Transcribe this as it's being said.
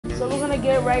so we're gonna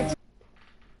get right to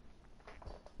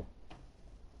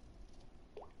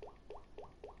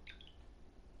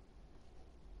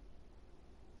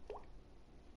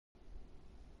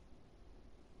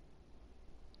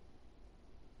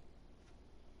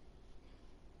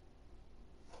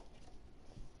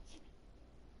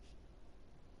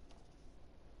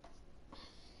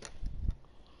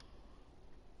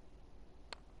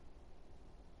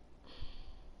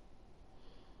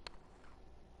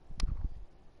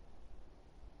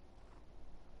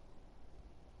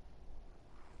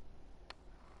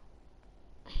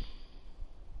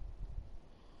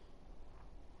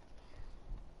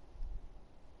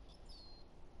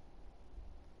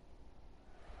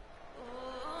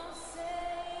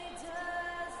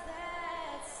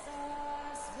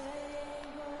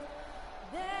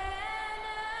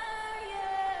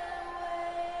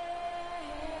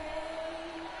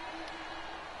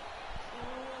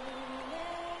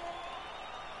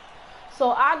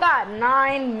So I got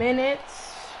 9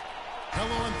 minutes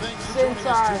since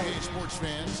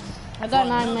I got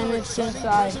 9 minutes since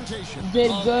I did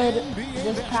good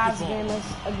this past game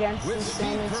against the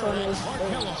San Antonio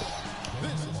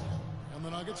Spurs. And the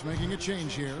Nuggets making a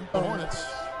change here. The Hornets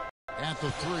at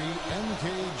the 3,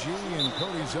 MKG and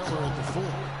Cody Zeller at the 4.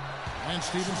 And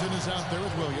Stevenson is out there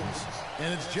with Williams.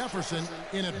 And it's Jefferson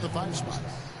in at the 5 spot.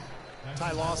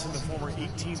 Ty Lawson, the former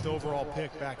 18th overall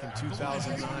pick back in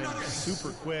 2009.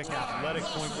 Super quick, athletic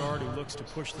point guard who looks to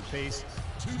push the pace.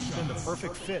 He's been the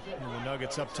perfect fit in the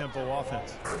Nuggets' up-tempo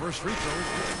offense. First free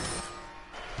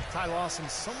throw. Ty Lawson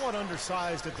somewhat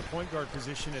undersized at the point guard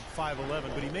position at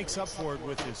 5'11", but he makes up for it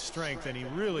with his strength, and he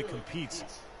really competes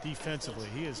defensively.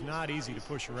 He is not easy to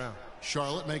push around.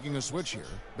 Charlotte making a switch here.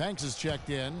 Banks is checked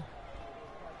in.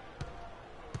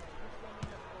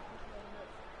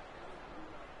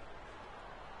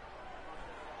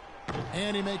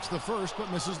 And he makes the first, but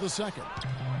misses the second.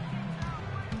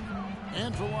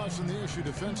 And for Watson, the issue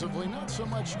defensively, not so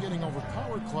much getting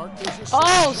overpowered, Clark.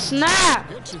 Oh, snap!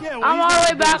 I'm all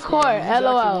the way backcourt.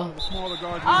 LOL.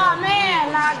 Oh,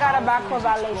 man, now I got a backcourt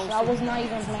violation. I was not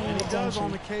even playing He does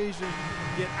on occasion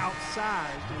get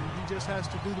outside, and he just has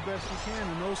to do the best he can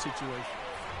in those situations.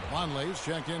 Vonleh's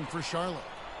checked in for Charlotte.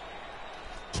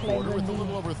 Quarter with a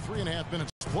little over 3.5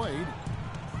 minutes played.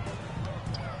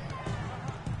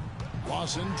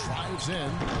 Lawson drives in,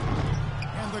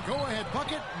 and the go-ahead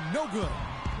bucket, no good.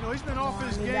 You know, he's been off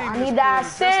his game. I need that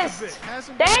assist.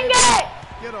 Dang it!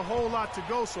 Get a whole lot to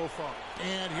go so far.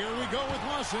 And here we go with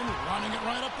Lawson, running it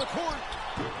right up the court.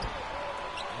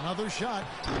 Another shot,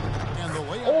 and the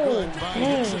layup good by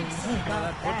Gibson.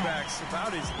 That putback's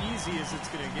about as easy as it's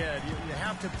going to get. You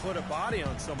have to put a body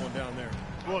on someone down there.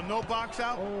 Well, no box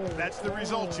out. That's the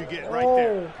result you get right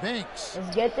there. Banks.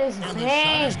 Let's get this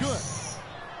Banks. Banks.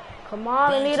 Come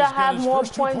on, we need to have more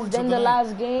points than the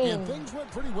last game. And things went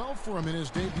pretty well for him in his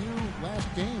debut last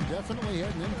game. Definitely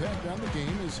had an impact on the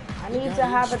game. I need to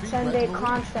have a 10-day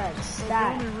contract.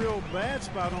 Stat. The only real bad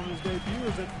spot on his debut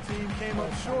is that the team came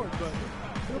up short, but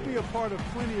he'll be a part of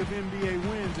plenty of NBA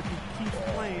wins if he keeps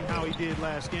playing how he did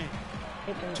last game.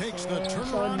 Takes the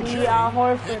turnaround. So Al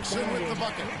Horford. With the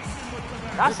bucket.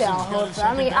 I say Al Horford.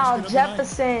 I mean Al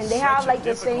Jefferson. They have like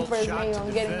the same first name.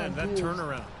 I'm getting confused. That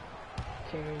turnaround.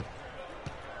 Okay.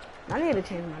 I need to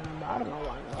change my number. I don't know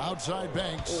why. Outside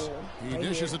Banks. He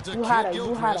dishes it to you had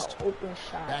Gilchrist. an open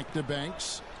shot. Back to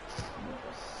Banks.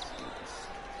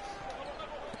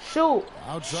 Shoot.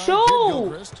 Outside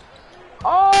Shoot.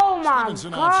 Oh my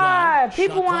Stevenson God. outside.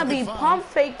 People want to be pump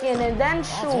faking and then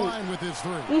shoot.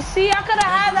 You see, I could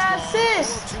have had that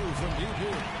assist.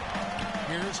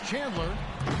 Here's Chandler.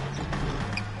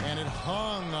 And it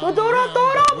hung on. Well, throw it up.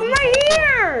 I'm right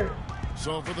here.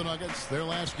 So for the Nuggets, their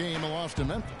last game, a loss to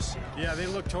Memphis. Yeah, they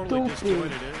look totally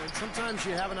disjointed. And sometimes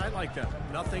you have a night like that.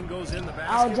 Nothing goes in the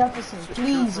basket. Al Jefferson,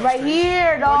 please, right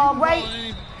here, dog,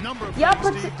 right.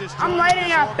 I'm right in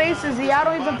your faces. Y'all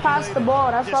don't even pass the ball.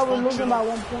 That's why we're losing by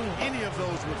 1 point. Any of those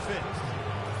would fit.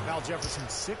 Al Jefferson,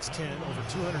 6'10", over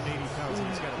 280 pounds, and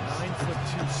he's got a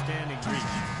 9'2" standing reach.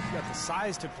 He's got the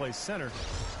size to play center,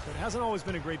 but hasn't always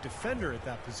been a great defender at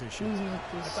that position.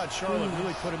 I thought Charlotte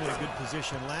really put him in a good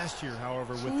position last year,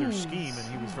 however, with their scheme, and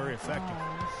he was very effective.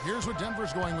 Here's what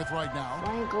Denver's going with right now.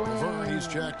 Laverne, he's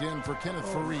checked in for Kenneth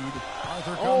Fareed.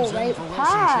 Arthur comes in for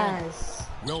Wilson Chin.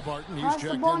 Will Barton, he's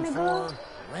checked in for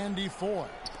Randy Foy.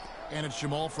 And it's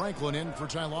Jamal Franklin in for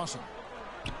Ty Lawson.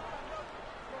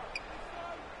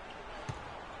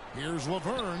 Here's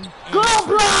Laverne. Good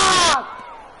block!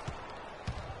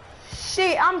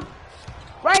 Shit, I'm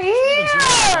right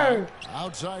here!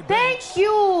 Outside Banks. Banks. Thank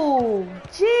you!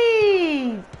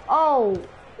 Jeez! Oh.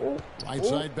 Right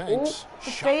side Banks.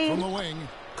 Shot from the wing.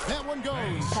 That one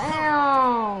goes.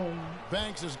 Damn.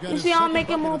 Banks has got you see I'm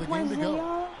making more points than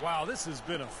y'all? Wow, this has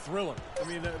been a thriller. I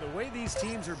mean, the way these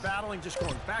teams are battling, just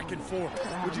going back and forth.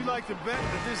 Would you like to bet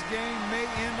that this game may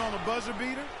end on a buzzer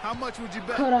beater? How much would you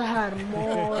bet? Could have had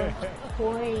more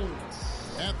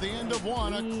points. At the end of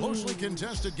one, a closely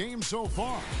contested game so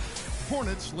far.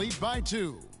 Hornets lead by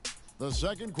 2. The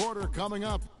second quarter coming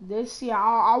up. This year,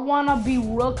 I want to be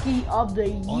Rookie of the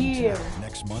Year.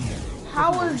 Next Monday.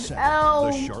 How is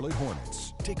The Charlotte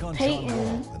Hornets take on Peyton John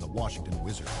Wall and the Washington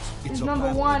Wizards. It's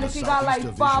number one if he got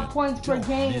like 5 points per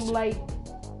game? Like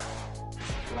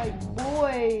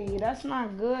boy, that's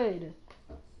not good.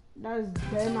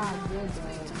 They're not good,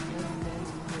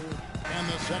 And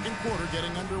the second quarter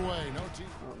getting underway. No team.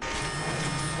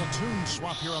 Platoon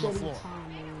swap here on the floor.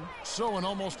 So an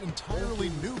almost entirely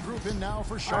new group in now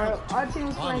for Charlotte. Our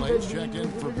team's playing good. checked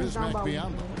in for Bismack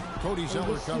Biyombo. Cody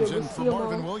Zeller comes in for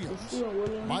Marvin Williams.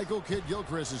 Michael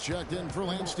Kidd-Gilchrist is checked in for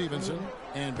Lance Stevenson.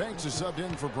 And Banks is subbed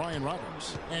in for Brian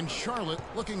Roberts. And Charlotte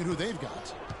looking at who they've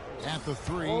got. At the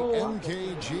 3,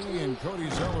 MKG and Cody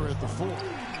Zeller at the 4.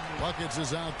 Buckets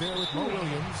is out there with Mo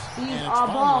Williams. And it's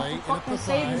Conway at the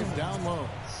 5 down low.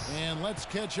 And let's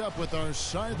catch up with our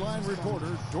sideline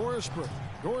reporter, Doris Burke.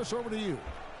 Doris, over to you.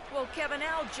 Well, Kevin,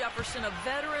 Al Jefferson, a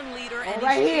veteran leader, and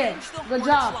right here. Good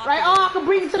job. Right, I can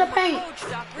bring it to the paint.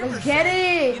 Let's get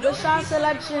it. Good shot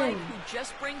selection. Who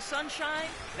just brings sunshine?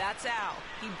 That's Al.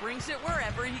 He brings it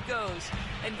wherever he goes.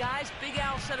 And guys, Big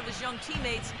Al said of his young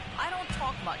teammates, I don't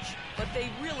talk much, but they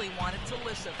really wanted to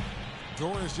listen.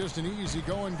 Doris, just an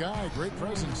easy-going guy. Great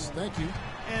presence. Thank you.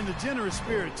 And the generous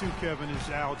spirit, too, Kevin, is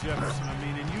Al Jefferson. I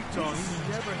mean, in Utah,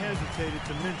 he never hesitated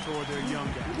to mentor their young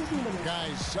guys.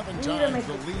 Guys, 7 times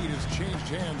the lead has changed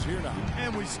hands here now.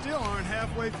 And we still aren't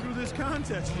halfway through this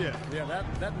contest yet. Yeah,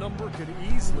 that number could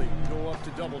easily go up to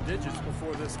double digits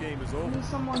before this game is over.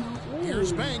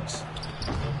 Here's Banks.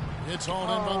 It's all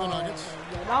in by the Nuggets.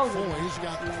 Foy's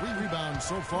got 3 rebounds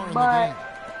so far in the game.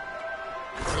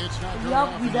 It's not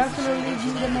you definitely need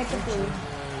to make a play.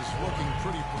 Looking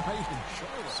pretty bright in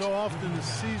Charlotte. So often the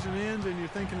season ends and you're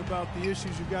thinking about the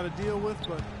issues you've got to deal with,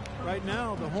 but right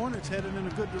now the Hornets headed in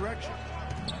a good direction.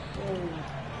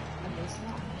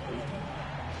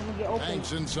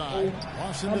 Banks inside.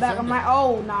 Back on my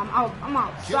I'm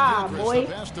outside, boy.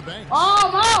 Oh,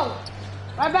 Mo!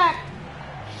 Right back.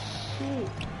 Shoot.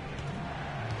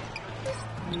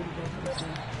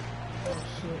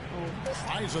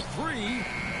 Tries a 3.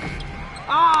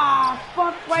 Ah,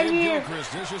 fuck, right here.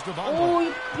 Oh,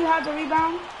 you had the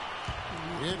rebound?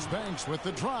 It's Banks with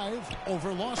the drive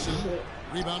over Lawson.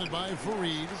 Rebounded by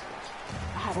Fareed.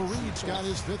 Fareed's got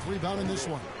his 5th rebound in this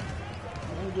one.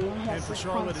 And for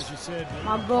Charlotte, as you said,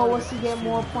 my goal was to get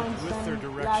more points with their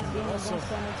than direction. last game Also, against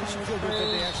San it should Antonio feel good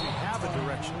that they Spurs. actually have a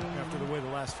direction after the way the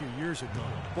last few years have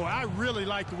gone. Boy, I really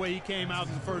like the way he came out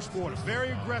in the first quarter.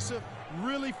 Very aggressive,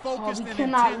 really focused, We and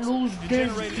cannot intense, lose and this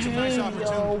generated some nice game,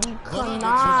 opportunities. yo. We Cannot.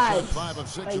 cannot. 5 of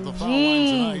 6 at the Like, foul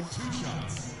line geez. tonight. 2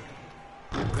 shots.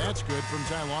 That's good from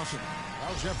Ty Lawson.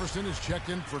 Al Jefferson is checked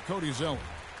in for Cody Zeller.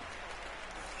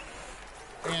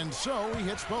 And so he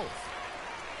hits both.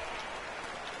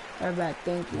 Right back,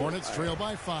 thank you. Hornets trail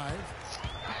by 5.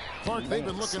 Clark, they've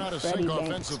been looking out of sync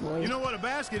offensively. You know what? A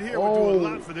basket here would do a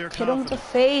lot for their hit him with the confidence.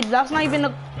 fade. That's not even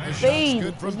the fade.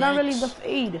 good from It's not really Banks. the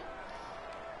fade.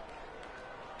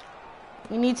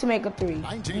 We need to make a 3.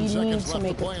 19 We need seconds to left to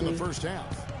make play a in the 3 first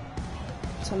half.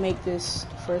 to make this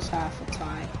first half a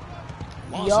tie.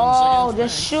 Lawson's Yo, against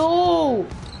just Banks. shoot.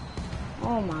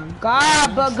 Oh my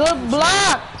God, but good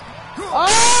block.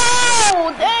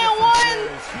 Oh, damn one.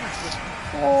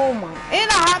 Oh my, and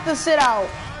I have to sit out.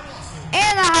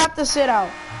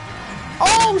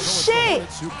 Oh shit.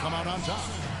 Hornets who come out on top.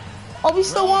 Oh, we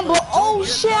still won, but oh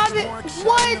shit, I did,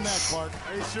 what?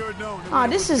 They sure don't. Ah,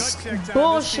 this is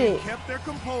bullshit. Kept their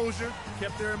composure,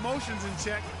 kept their emotions in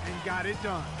check, and got it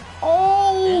done.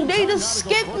 Oh, they just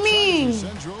skipped me.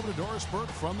 Sends you over to Doris Burke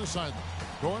from the sideline.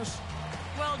 Doris?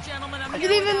 Well, gentlemen, I'm I here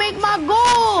didn't even with make Al my Jefferson.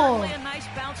 goal. Certainly a nice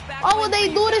bounce back Why win would for they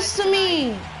you do guys this to tonight. me?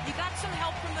 You got some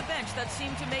help from the bench that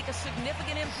seemed to make a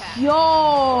significant impact.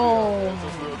 Yo.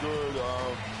 Just real good.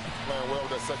 Playing well with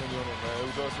that second unit, man. It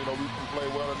was just, we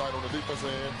played well tonight on the defense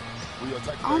end. We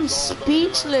attacked the I'm zone better than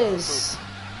speechless.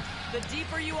 The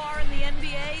deeper you are in the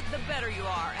NBA, the better you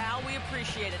are. Al, we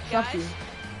appreciate it, Fuck guys. you.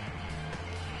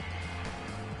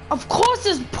 Of course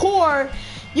it's poor.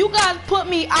 You guys put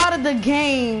me out of the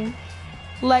game.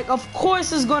 Like, of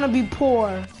course it's gonna be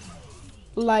poor.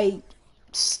 Like,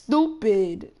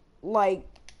 stupid. Like,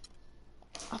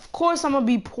 of course I'm gonna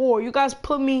be poor. You guys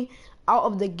put me out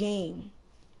of the game.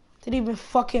 Didn't even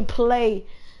fucking play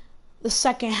the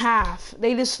second half.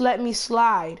 They just let me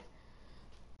slide.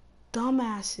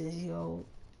 Dumbasses, yo.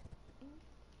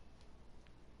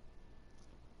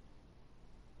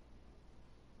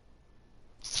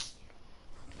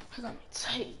 I got me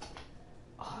tight.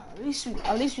 Oh, at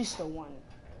least we still won.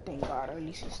 Thank God, at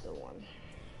least we still won.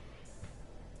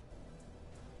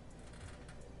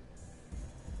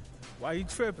 Why you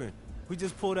tripping? We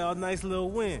just pulled out a nice little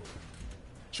win.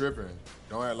 Tripping?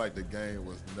 Don't act like the game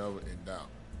was never in doubt.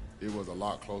 It was a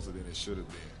lot closer than it should have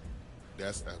been.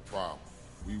 That's a problem.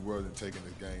 We wasn't taking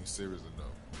the game serious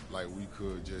enough. Like we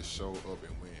could just show up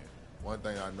and win. One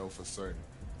thing I know for certain,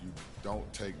 you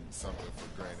don't take something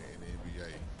for granted in the NBA,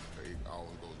 or it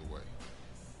always goes away.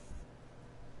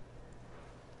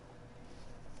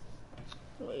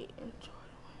 Wait, enjoy.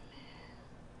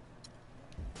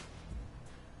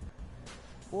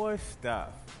 Boy,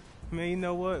 stop. Man, you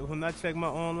know what? When I check my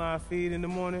online feed in the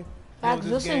morning,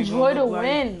 just enjoy the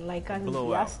win. Like I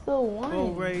still won.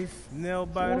 Full race, nail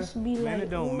biter. Man, like, it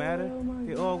don't matter.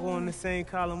 They all God. go in the same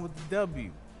column with the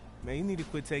W. Man, you need to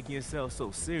quit taking yourself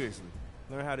so seriously.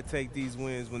 Learn how to take these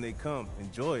wins when they come.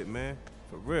 Enjoy it, man.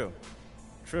 For real.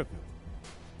 Tripping.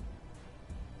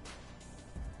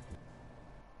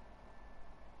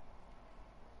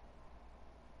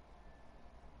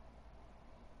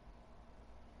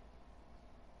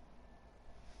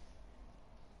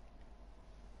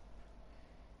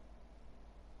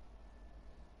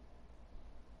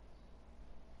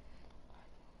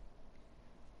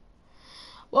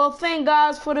 Well, thank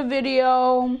guys for the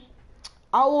video.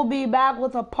 I will be back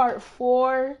with a part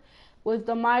 4 with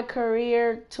the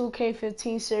MyCareer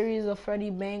 2K15 series of Freddy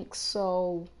Banks.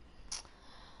 So,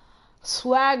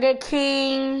 Swagger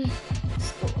King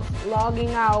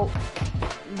logging out.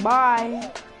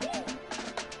 Bye.